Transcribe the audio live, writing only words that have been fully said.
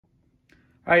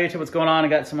All right, YouTube, what's going on? I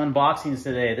got some unboxings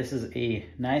today. This is a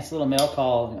nice little mail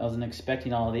call. I wasn't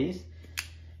expecting all of these.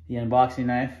 The unboxing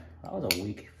knife. That was a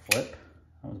weak flip.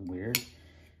 That was weird.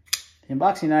 The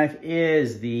unboxing knife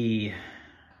is the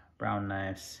Brown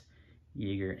Knives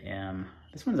Jaeger M.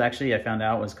 This one's actually, I found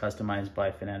out, was customized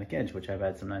by Fanatic Edge, which I've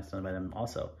had some nice done by them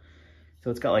also. So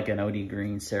it's got like an OD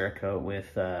green Cerakote with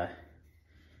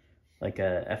like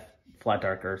a flat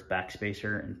dark earth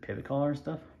backspacer and pivot collar and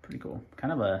stuff. Pretty cool.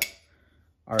 Kind of a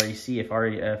REC,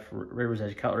 if River's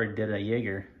Edge Cutlery did a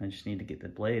Jaeger, I just need to get the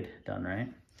blade done right.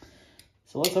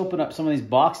 So let's open up some of these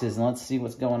boxes and let's see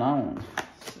what's going on.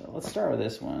 So let's start with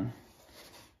this one.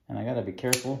 And I gotta be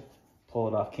careful, pull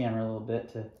it off camera a little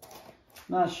bit to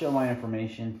not show my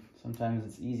information. Sometimes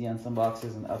it's easy on some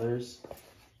boxes and others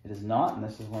it is not, and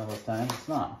this is one of those times it's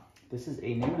not. This is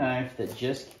a new knife that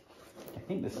just, I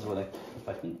think this is what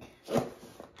I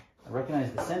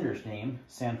recognize the sender's name,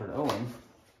 Sanford Owen.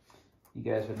 You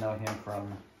guys would know him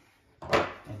from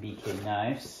MBK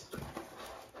Knives.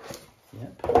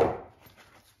 Yep.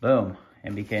 Boom.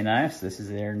 MBK Knives. This is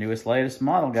their newest, latest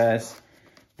model, guys.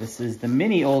 This is the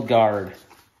Mini Old Guard.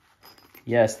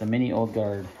 Yes, the Mini Old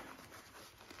Guard.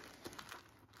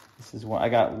 This is what I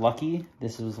got lucky.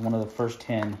 This was one of the first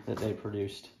 10 that they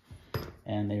produced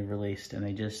and they released, and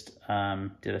they just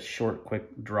did a short,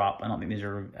 quick drop. I don't think these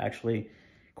are actually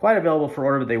quite available for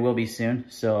order, but they will be soon.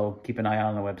 So keep an eye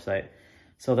out on the website.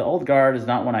 So the Old Guard is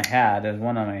not one I had. It was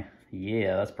one on my,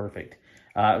 yeah, that's perfect.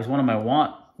 It was one on my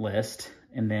want list,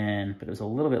 and then, but it was a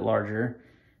little bit larger,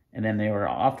 and then they were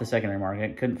off the secondary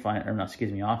market. Couldn't find, or no,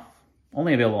 excuse me, off,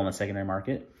 only available on the secondary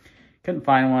market. Couldn't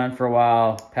find one for a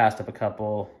while, passed up a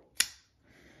couple.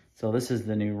 So this is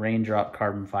the new Raindrop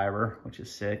carbon fiber, which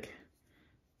is sick.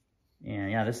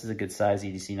 And yeah, this is a good size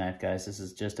EDC knife, guys. This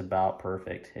is just about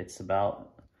perfect. It's about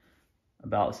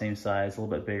the same size, a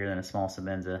little bit bigger than a small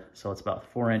Sebenza. So it's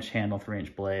about 4-inch handle,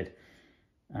 3-inch blade.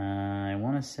 I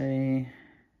want to say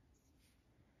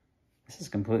this is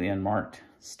completely unmarked,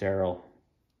 sterile,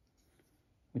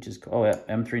 which is, oh yeah,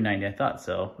 M390, I thought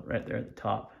so, right there at the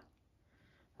top.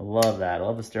 I love that. I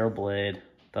love the sterile blade.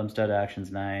 Thumb stud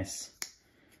action's nice.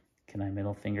 Can I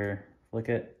middle finger flick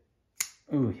it?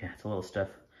 Ooh, yeah, it's a little stiff.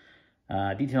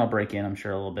 Detail break in, I'm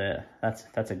sure, a little bit.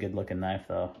 That's a good looking knife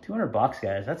though. 200 bucks,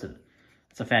 guys. That's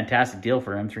a fantastic deal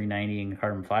for M390 and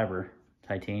carbon fiber,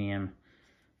 titanium,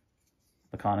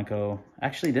 Laconico.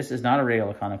 Actually, this is not a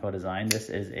regular Laconico design. This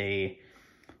is a,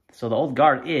 so the Old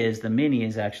Guard is, the Mini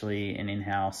is actually an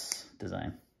in-house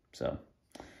design. So,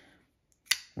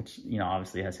 which, you know,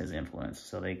 obviously has his influence.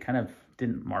 So they kind of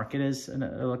didn't mark it as a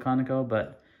Laconico,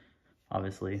 but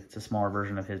obviously it's a smaller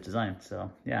version of his design. So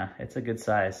yeah, it's a good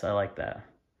size. I like that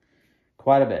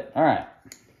quite a bit. All right.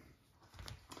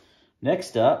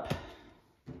 Next up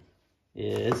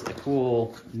is a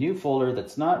cool new folder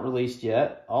that's not released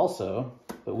yet also,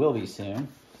 but will be soon.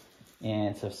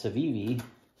 And it's a Civivi.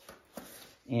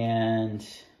 And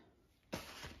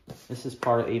this is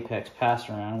part of Apex Pass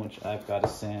Around, which I've got to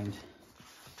send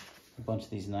a bunch of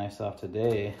these knives off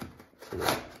today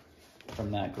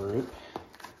from that group.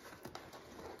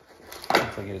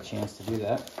 If I get a chance to do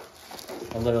that.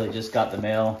 I literally just got the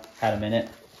mail, had a minute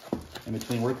in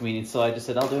between work meetings, so I just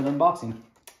said I'll do an unboxing.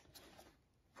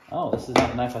 Oh, this is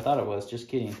not the knife I thought it was, just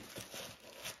kidding.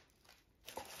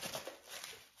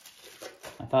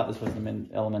 I thought this was the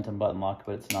Elementum button lock,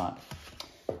 but it's not.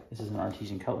 This is an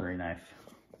artesian cutlery knife.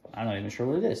 I'm not even sure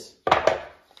what it is.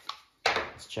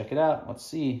 Let's check it out, let's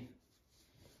see.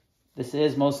 This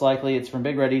is most likely, it's from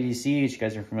Big Red EDC, which you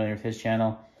guys are familiar with his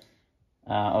channel.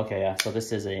 Okay, yeah, so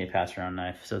this is a pass around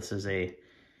knife. So this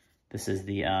is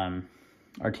the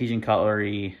artesian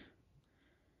cutlery,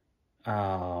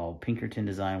 Pinkerton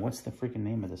design. What's the freaking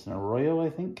name of this? An Arroyo, I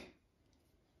think?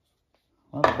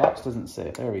 Well, the box doesn't say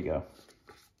it. There we go.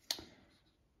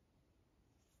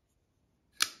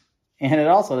 And it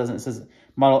also doesn't, it says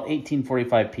model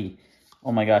 1845P.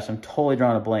 Oh my gosh, I'm totally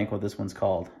drawing a blank what this one's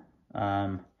called.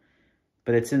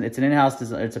 But it's an in-house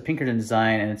design. It's a Pinkerton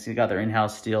design, and it's got their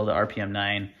in-house steel, the RPM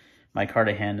 9,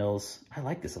 micarta handles. I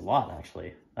like this a lot,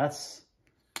 actually. That's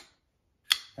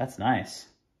nice.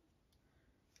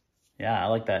 Yeah, I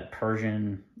like that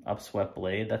Persian upswept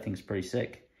blade. That thing's pretty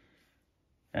sick.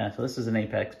 Yeah, so this is an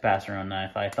Apex pass-around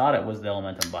knife. I thought it was the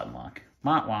Elementum button lock.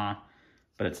 Wah-wah,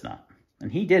 but it's not.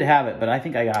 And he did have it, but I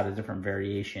think I got a different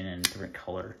variation and different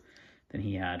color than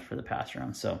he had for the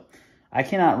pass-around. So I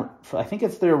think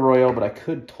it's the Arroyo, but I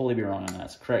could totally be wrong on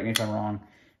that. So correct me if I'm wrong.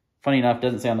 Funny enough, it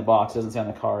doesn't say on the box, doesn't say on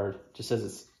the card. It just says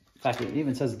it's, in fact, it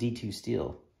even says D2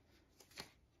 steel.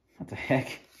 What the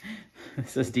heck? It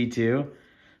says D2,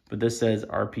 but this says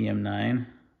RPM 9.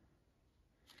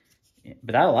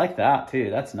 But I like that too.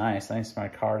 That's nice. Nice for my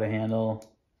car to handle.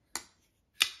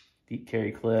 Deep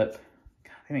carry clip.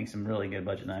 God, they make some really good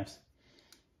budget knives.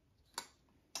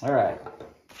 All right.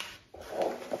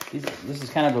 This is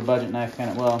kind of a budget knife, kind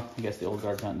of, well, I guess the Old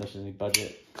Guard hunt, this is a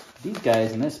budget. These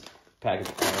guys in this package,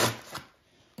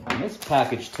 this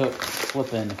package took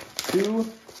flipping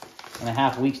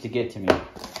 2.5 weeks to get to me.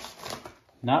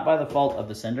 Not by the fault of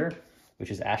the sender, which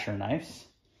is Asher Knives.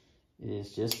 It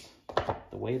is just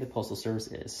the way the Postal Service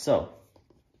is. So,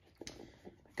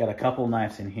 I've got a couple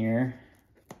knives in here.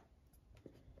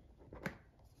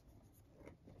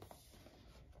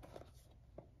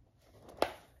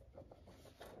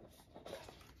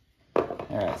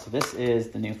 All right, so this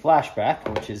is the new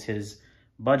Flashback, which is his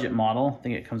budget model. I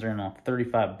think it comes around on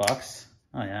 35 bucks.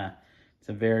 Oh yeah, it's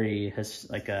a very,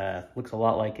 looks a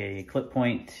lot like a clip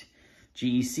point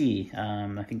GEC.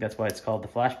 I think that's why it's called the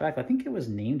Flashback. I think it was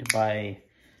named by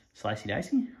Slicey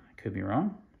Dicey. I could be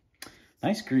wrong.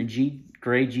 Nice gray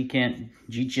G10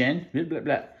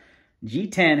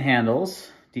 handles,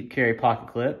 deep carry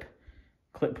pocket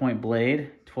clip point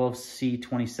blade,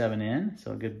 12C27N,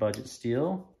 so a good budget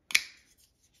steel.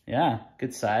 Yeah,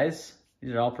 good size.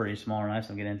 These are all pretty smaller knives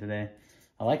I'm getting today.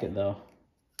 I like it though.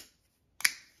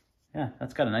 Yeah,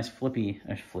 that's got a nice good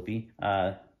flipping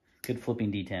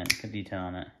detent, good detent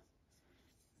on it.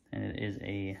 And it is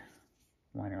a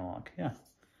liner lock. Yeah,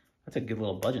 that's a good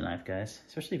little budget knife, guys.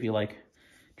 Especially if you like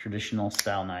traditional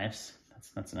style knives.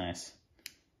 That's nice.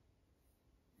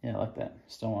 Yeah, I like that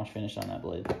stonewash finish on that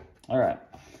blade. All right,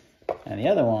 and the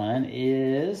other one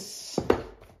is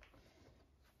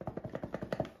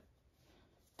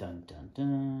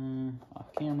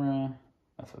off camera.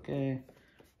 That's okay.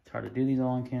 It's hard to do these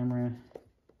all on camera.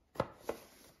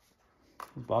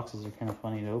 These boxes are kind of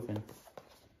funny to open.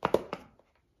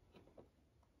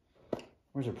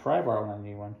 Where's a pry bar when I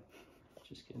need one?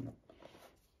 Just kidding.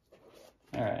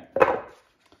 All right.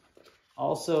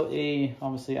 Also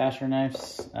obviously Asher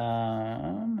Knives,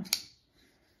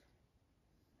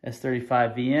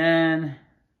 S35VN,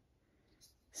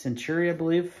 Century, I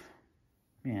believe.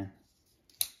 Man,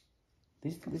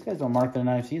 these guys don't mark their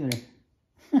knives either.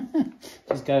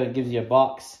 This guy gives you a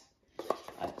box.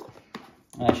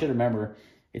 I should remember,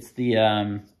 it's the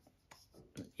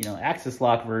axis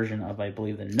lock version of, I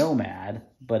believe, the Nomad,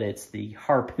 but it's the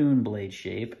harpoon blade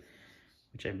shape,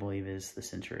 which I believe is the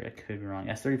Century. I could be wrong.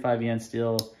 S35VN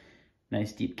steel,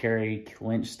 nice deep carry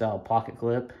clinch style pocket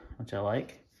clip, which I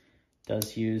like.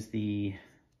 Does use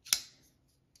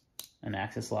an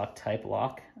axis lock type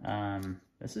lock.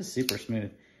 This is super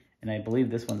smooth, and I believe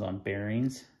this one's on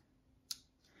bearings.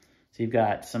 So you've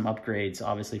got some upgrades,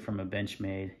 obviously, from a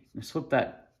Benchmade.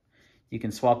 You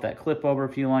can swap that clip over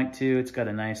if you like to. It's got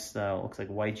a nice, looks like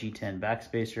YG10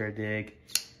 backspacer, I dig.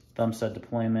 Thumb stud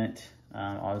deployment.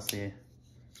 Obviously, you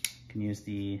can use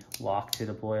the lock to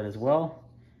deploy it as well.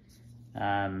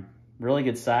 Really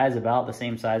good size, about the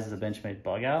same size as a Benchmade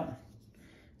bug out.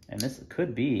 And this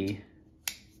could be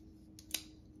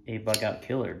a bug out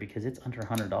killer because it's under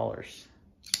 $100.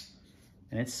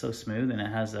 And it's so smooth, and it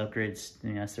has the upgrades.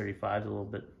 S35 is a little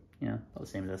bit, about the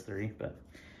same as S30, but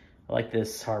I like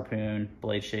this harpoon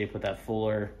blade shape with that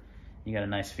fuller. You got a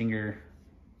nice finger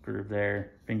groove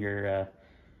there. Oh my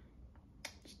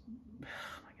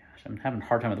gosh, I'm having a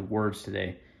hard time with the words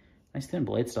today. Nice thin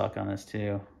blade stock on this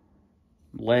too.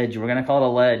 Ledge, we're gonna call it a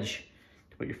ledge.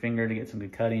 To put your finger to get some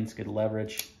good cuttings, good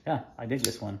leverage. Yeah, I dig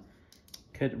this one.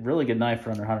 Really good knife for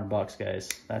under 100 bucks, guys.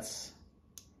 That's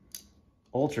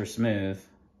ultra smooth,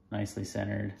 nicely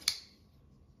centered.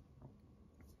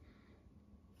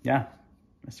 Yeah,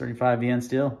 S35VN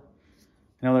steel.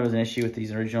 I know there was an issue with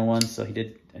these original ones, so he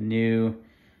did a new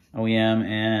OEM,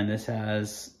 and this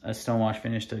has a stonewash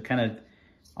finish to kind of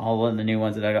all of the new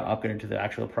ones that I got upgraded to the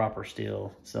actual proper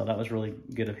steel. So that was really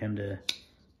good of him to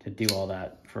do all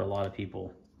that for a lot of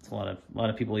people. It's a lot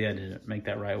of people he had to make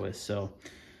that right with. So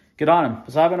good on him.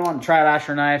 So I've been wanting to try out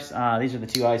Asher Knives. These are the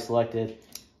two I selected.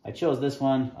 I chose this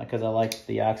one because I liked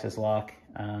the axis lock,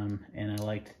 and I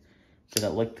liked that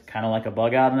it looked kind of like a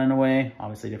bug out in a way,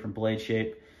 obviously different blade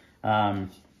shape, and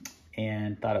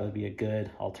thought it would be a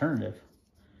good alternative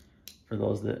for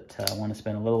those that want to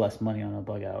spend a little less money on a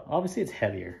bug out. Obviously it's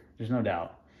heavier, there's no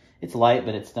doubt. It's light,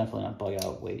 but it's definitely not bug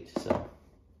out weight. So,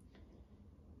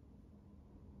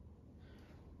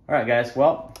 all right, guys,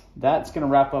 well, that's gonna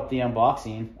wrap up the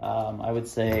unboxing. I would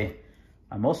say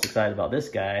I'm most excited about this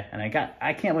guy, and I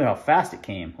can't believe how fast it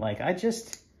came. Like, I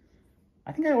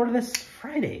think I ordered this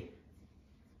Friday,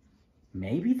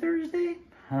 maybe Thursday?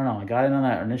 I don't know. I got in on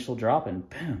that initial drop and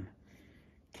boom,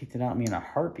 kicked it out at me in a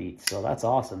heartbeat. So that's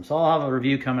awesome. So I'll have a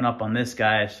review coming up on this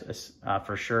guy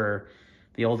for sure.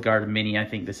 the Old Guard Mini. I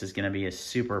think this is going to be a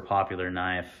super popular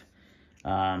knife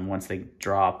once they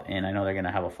drop. And I know they're going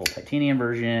to have a full titanium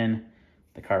version,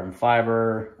 the carbon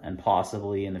fiber, and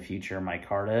possibly in the future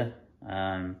micarta.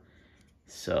 But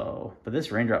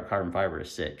this raindrop carbon fiber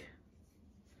is sick.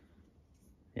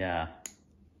 Yeah.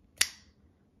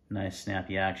 Nice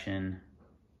snappy action.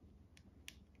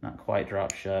 Not quite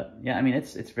drop shut. Yeah, I mean,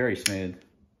 it's very smooth.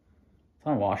 It's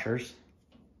on washers,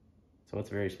 so it's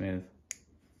very smooth.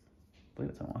 I believe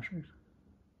it's on washers.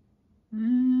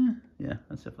 Yeah,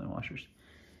 that's definitely washers.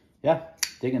 Yeah,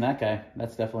 digging that guy.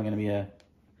 That's definitely going to be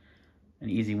an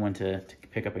easy one to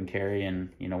pick up and carry, and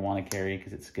want to carry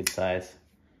because it's a good size.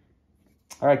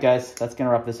 All right, guys, that's going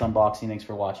to wrap this unboxing. Thanks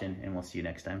for watching, and we'll see you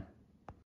next time.